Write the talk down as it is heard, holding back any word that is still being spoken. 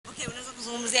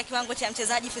kufikia kiwango cha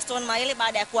mchezaji Mayele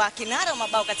baada ya kuwa kinara wa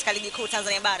mabao katika ligi kuu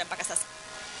Tanzania bara mpaka sasa?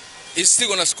 He's still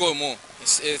gonna score more.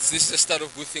 This is the start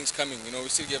of good things coming. You know, we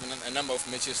still have a number of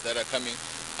matches that are coming.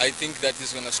 I think that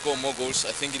he's gonna score more goals.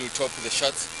 I think he will top the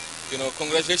shots. You know,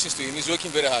 congratulations to him. He's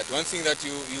working very hard. One thing that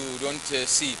you don't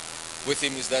see with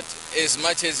him is that as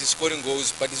much as he's scoring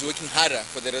goals, but he's working harder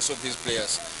for the rest of his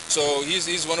players. So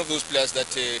he's one of those players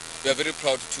that we are very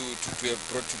proud to have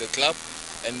brought to the club.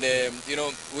 And you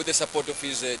know, with the support of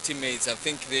his teammates, I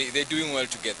think they're doing well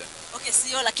together. Okay,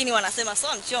 sio lakini wanasema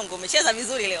Son Chongo umecheza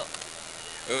vizuri leo.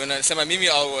 Unasema mimi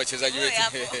au wachezaji wetu?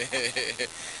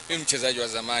 Mimi mchezaji wa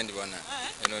zamani bwana.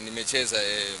 You know, nimecheza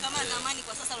kama zamani.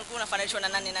 Kwa sasa ulikuwa unafananishwa na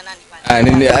nani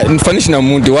pale? Nifanisha na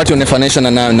mtu, watu wanafananishwa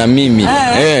na mimi.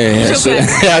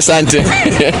 Asante.